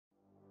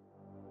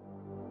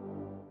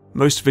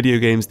Most video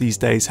games these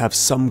days have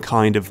some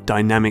kind of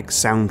dynamic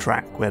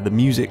soundtrack where the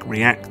music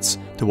reacts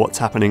to what's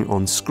happening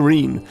on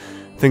screen.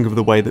 Think of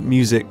the way that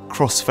music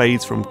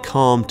crossfades from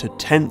calm to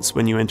tense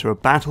when you enter a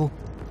battle.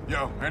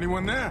 Yo,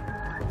 anyone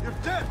there? You're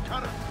dead,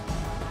 cut it!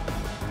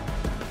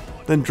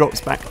 Then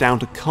drops back down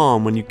to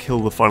calm when you kill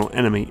the final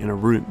enemy in a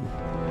room.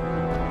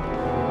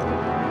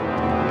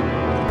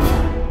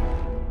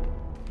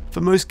 For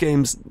most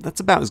games,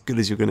 that's about as good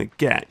as you're going to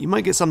get. You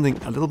might get something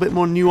a little bit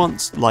more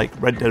nuanced, like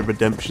Red Dead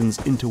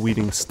Redemption's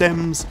interweaving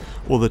stems,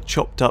 or the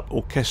chopped up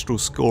orchestral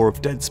score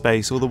of Dead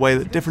Space, or the way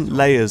that different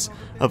layers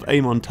of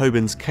Amon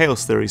Tobin's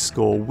Chaos Theory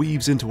score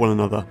weaves into one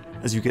another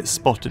as you get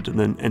spotted and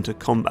then enter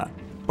combat.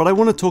 But I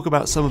want to talk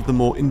about some of the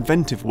more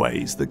inventive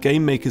ways that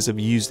game makers have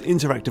used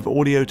interactive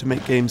audio to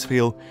make games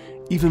feel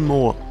even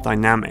more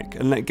dynamic,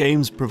 and let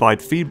games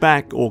provide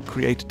feedback or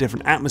create a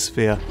different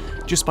atmosphere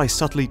just by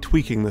subtly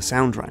tweaking the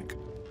soundtrack.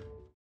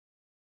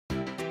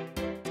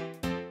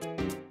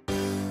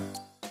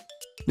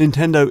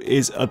 Nintendo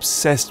is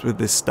obsessed with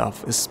this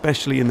stuff,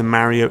 especially in the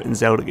Mario and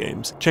Zelda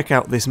games. Check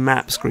out this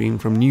map screen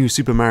from New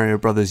Super Mario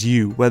Bros.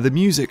 U, where the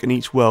music in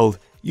each world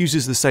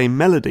uses the same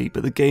melody,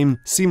 but the game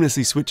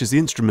seamlessly switches the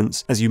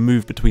instruments as you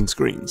move between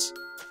screens.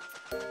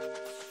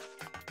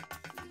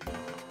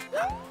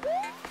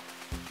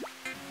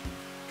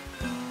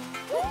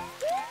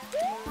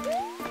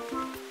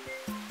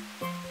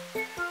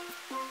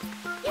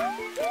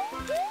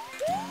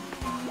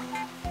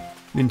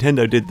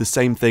 Nintendo did the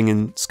same thing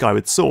in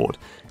Skyward Sword.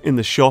 In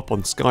the shop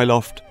on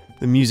Skyloft,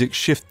 the music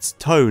shifts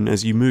tone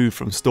as you move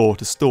from store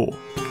to store.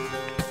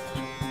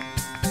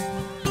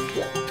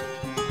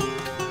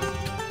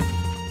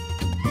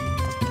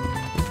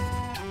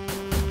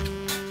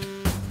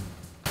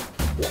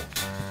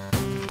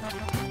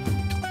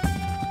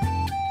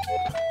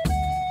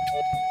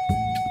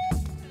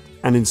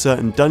 And in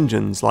certain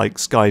dungeons, like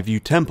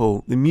Skyview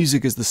Temple, the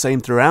music is the same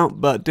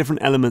throughout, but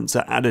different elements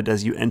are added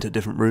as you enter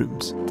different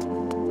rooms.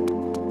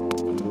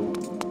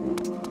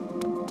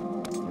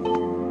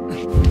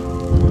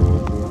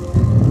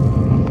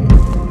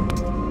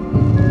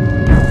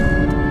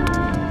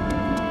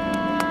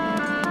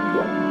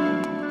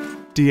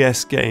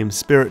 DS game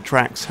Spirit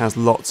Tracks has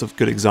lots of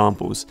good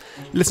examples.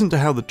 Listen to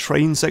how the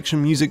train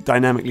section music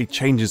dynamically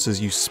changes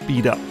as you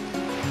speed up.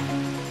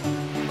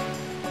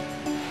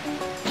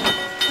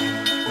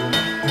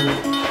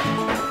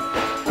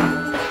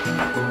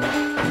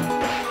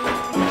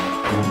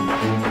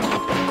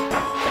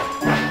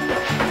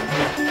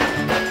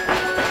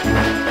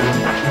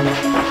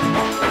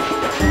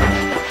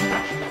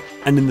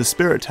 And in the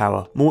Spirit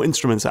Tower, more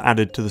instruments are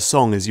added to the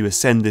song as you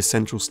ascend this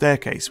central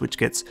staircase, which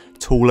gets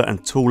taller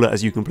and taller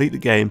as you complete the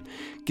game,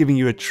 giving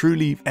you a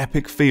truly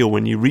epic feel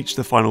when you reach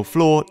the final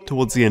floor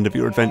towards the end of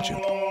your adventure.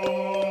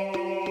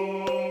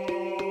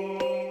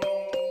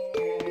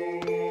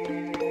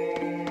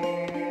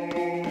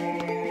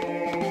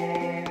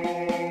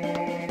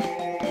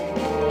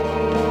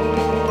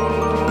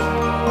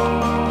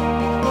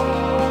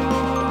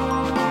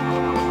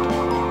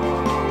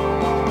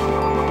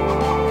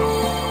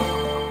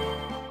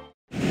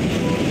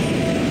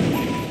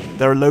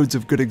 There are loads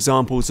of good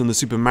examples in the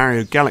Super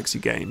Mario Galaxy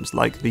games,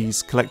 like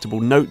these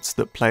collectible notes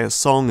that play a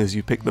song as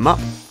you pick them up.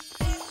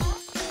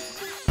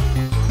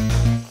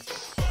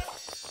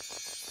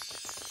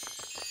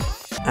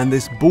 And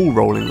this ball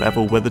rolling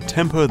level where the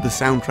tempo of the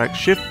soundtrack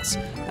shifts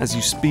as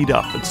you speed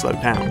up and slow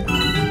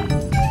down.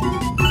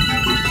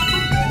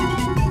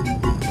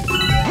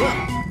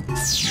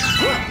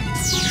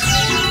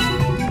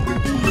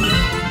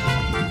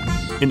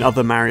 In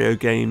other Mario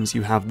games,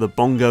 you have the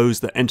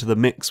bongos that enter the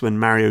mix when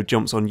Mario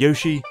jumps on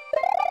Yoshi.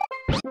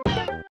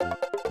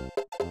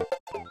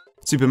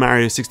 Super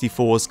Mario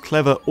 64's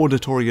clever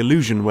auditory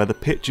illusion where the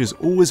pitch is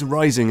always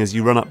rising as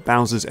you run up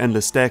Bowser's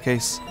endless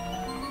staircase.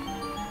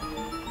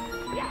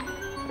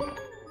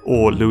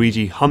 Or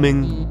Luigi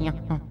humming.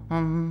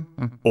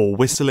 Or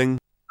whistling.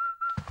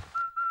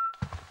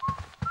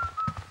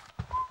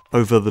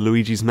 Over the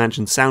Luigi's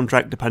Mansion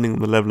soundtrack depending on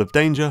the level of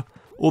danger.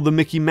 Or the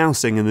Mickey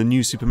Mousing in the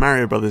new Super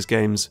Mario Bros.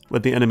 Games, where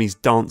the enemies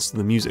dance to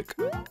the music.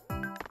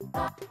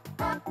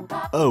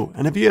 Oh,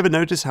 and have you ever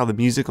noticed how the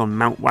music on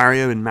Mount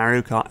Wario in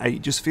Mario Kart 8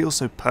 just feels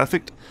so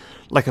perfect?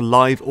 Like a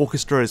live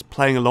orchestra is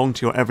playing along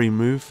to your every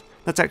move?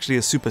 That's actually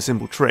a super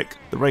simple trick.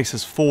 The race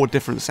has 4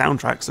 different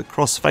soundtracks that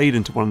cross-fade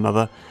into one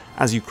another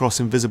as you cross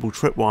invisible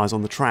tripwires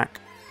on the track.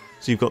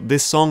 So you've got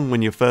this song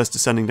when you're first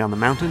descending down the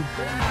mountain.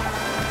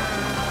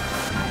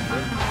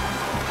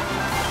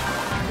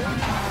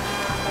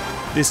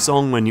 This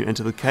song when you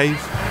enter the cave.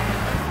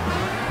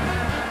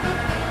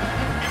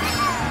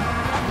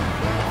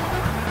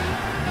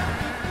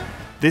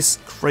 This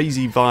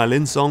crazy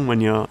violin song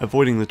when you're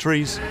avoiding the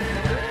trees.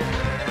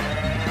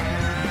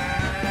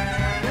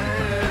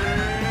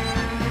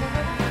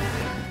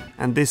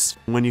 And this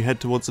when you head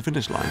towards the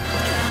finish line.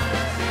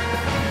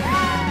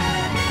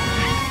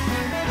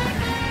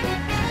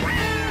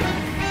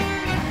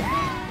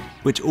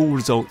 which all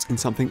results in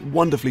something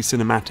wonderfully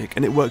cinematic,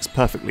 and it works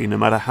perfectly no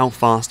matter how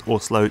fast or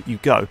slow you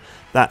go.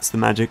 That's the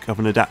magic of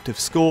an adaptive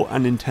score,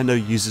 and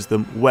Nintendo uses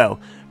them well.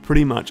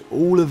 Pretty much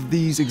all of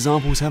these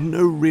examples have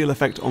no real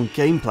effect on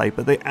gameplay,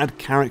 but they add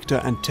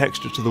character and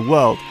texture to the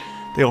world.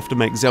 They often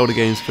make Zelda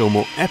games feel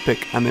more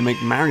epic, and they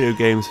make Mario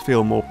games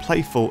feel more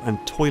playful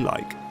and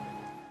toy-like.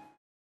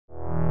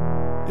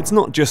 It's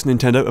not just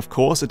Nintendo, of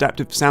course.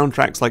 Adaptive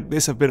soundtracks like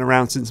this have been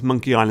around since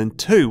Monkey Island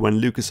 2,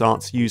 when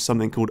LucasArts used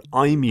something called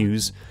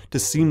iMuse to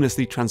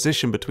seamlessly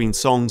transition between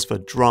songs for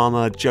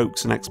drama,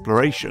 jokes and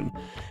exploration.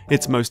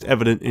 It's most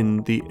evident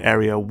in the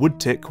area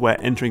Woodtick, where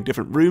entering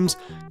different rooms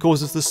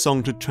causes the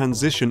song to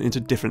transition into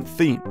different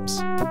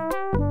themes.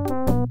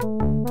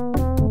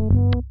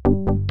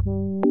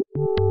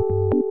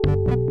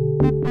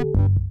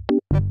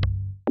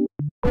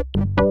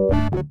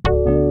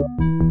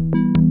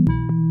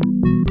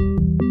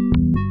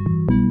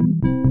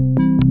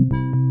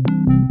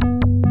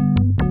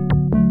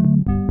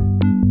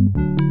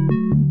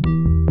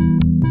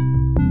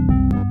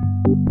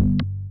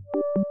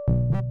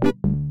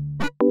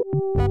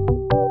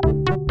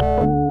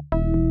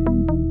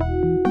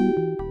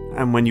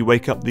 And when you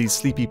wake up these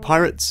sleepy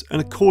pirates, an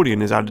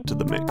accordion is added to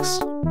the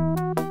mix.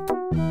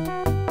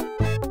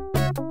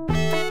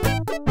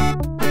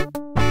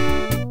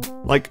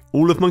 Like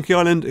all of Monkey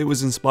Island, it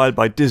was inspired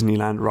by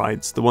Disneyland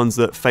rides, the ones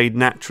that fade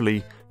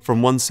naturally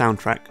from one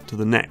soundtrack to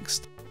the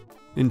next.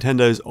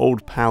 Nintendo's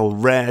old pal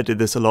Rare did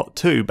this a lot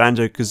too.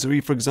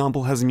 Banjo-Kazooie, for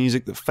example, has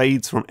music that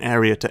fades from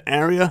area to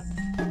area.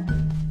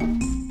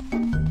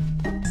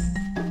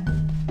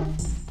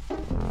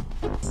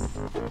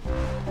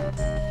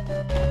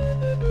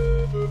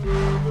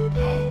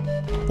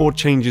 Or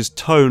changes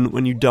tone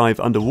when you dive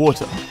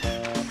underwater.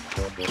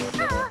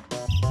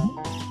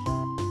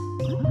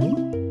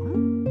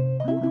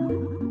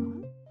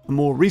 A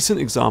more recent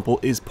example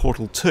is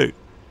Portal 2.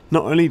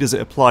 Not only does it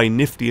apply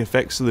nifty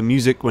effects to the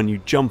music when you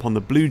jump on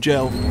the blue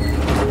gel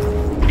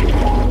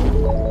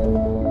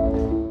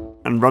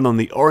and run on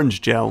the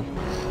orange gel,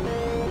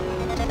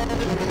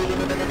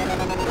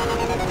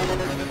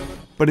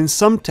 but in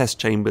some test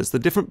chambers, the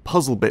different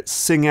puzzle bits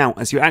sing out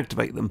as you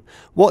activate them.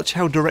 Watch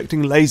how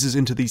directing lasers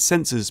into these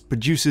sensors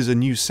produces a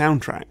new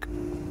soundtrack.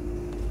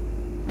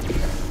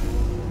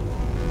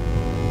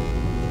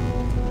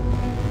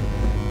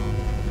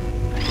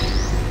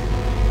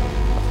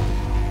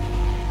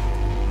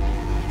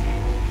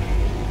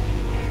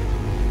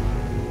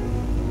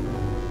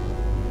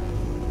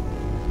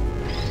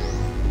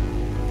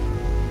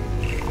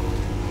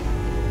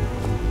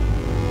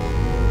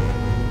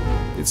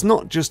 It's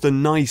not just a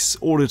nice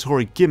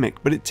auditory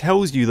gimmick, but it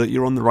tells you that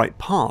you're on the right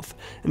path,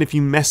 and if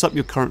you mess up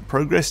your current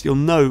progress, you'll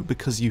know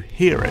because you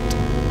hear it.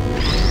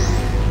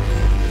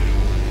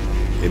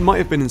 It might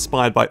have been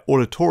inspired by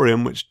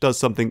Auditorium, which does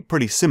something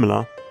pretty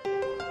similar.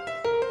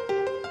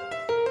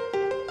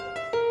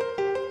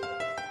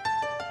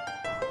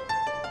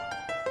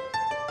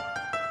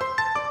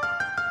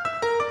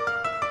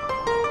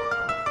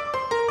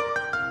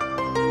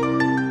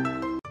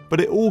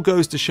 But it all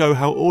goes to show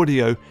how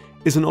audio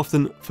is an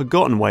often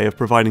forgotten way of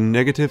providing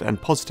negative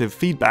and positive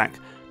feedback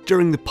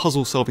during the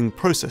puzzle-solving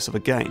process of a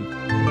game.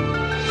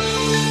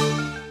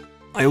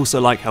 I also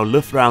like how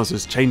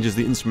Luftrausers changes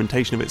the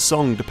instrumentation of its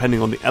song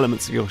depending on the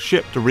elements of your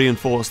ship to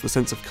reinforce the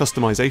sense of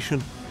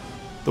customization.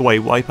 The way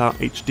WipEout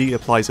HD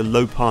applies a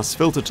low-pass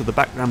filter to the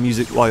background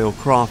music while your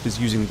craft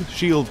is using the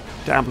shield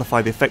to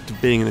amplify the effect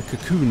of being in a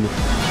cocoon.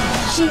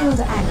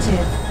 Shield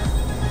active.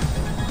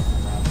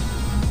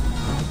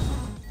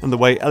 And the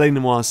way LA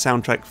Noire's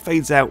soundtrack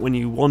fades out when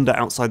you wander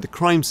outside the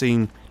crime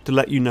scene to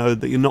let you know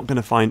that you're not going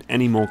to find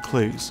any more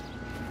clues.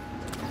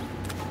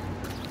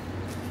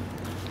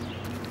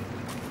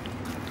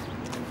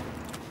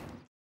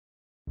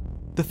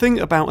 The thing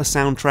about a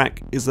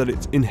soundtrack is that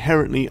it's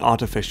inherently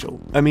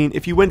artificial. I mean,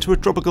 if you went to a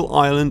tropical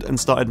island and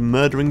started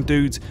murdering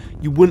dudes,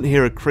 you wouldn't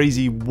hear a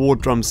crazy war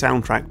drum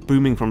soundtrack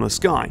booming from the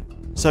sky.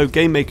 So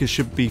game makers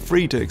should be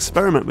free to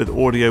experiment with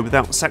audio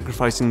without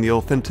sacrificing the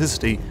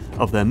authenticity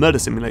of their murder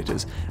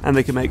simulators, and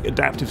they can make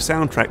adaptive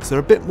soundtracks that are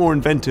a bit more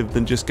inventive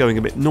than just going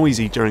a bit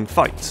noisy during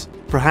fights.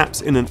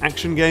 Perhaps in an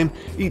action game,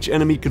 each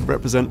enemy could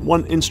represent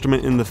one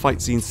instrument in the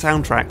fight scene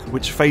soundtrack,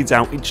 which fades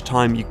out each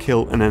time you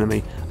kill an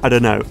enemy. I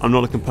don't know, I'm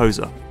not a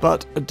composer.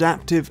 But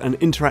adaptive and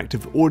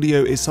interactive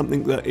audio is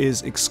something that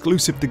is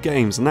exclusive to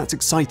games, and that's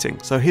exciting.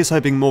 So here's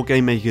hoping more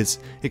game makers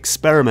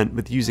experiment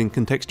with using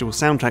contextual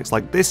soundtracks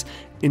like this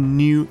in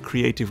new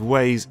creative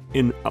ways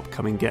in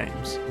upcoming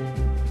games.